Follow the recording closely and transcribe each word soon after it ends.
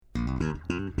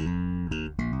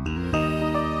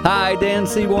Hi, Dan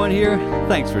Seaborn here.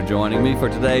 Thanks for joining me for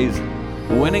today's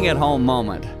Winning at Home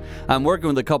moment. I'm working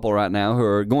with a couple right now who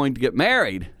are going to get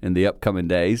married in the upcoming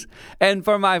days. And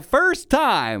for my first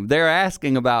time, they're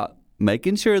asking about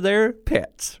making sure their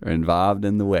pets are involved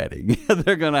in the wedding.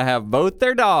 They're going to have both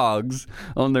their dogs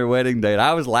on their wedding date.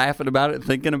 I was laughing about it,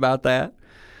 thinking about that.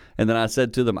 And then I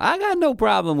said to them, I got no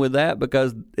problem with that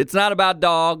because it's not about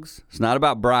dogs. It's not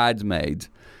about bridesmaids.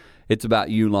 It's about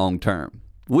you long term.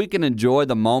 We can enjoy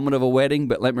the moment of a wedding,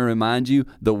 but let me remind you,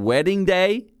 the wedding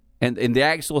day and in the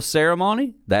actual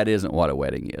ceremony, that isn't what a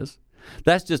wedding is.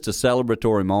 That's just a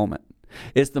celebratory moment.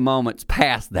 It's the moments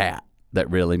past that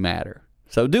really matter.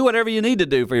 So do whatever you need to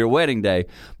do for your wedding day,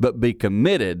 but be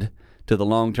committed to the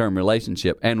long-term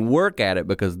relationship and work at it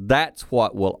because that's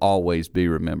what will always be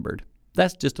remembered.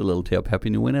 That's just a little tip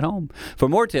helping you win at home. For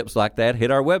more tips like that,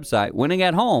 hit our website,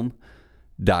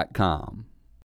 winningathome.com.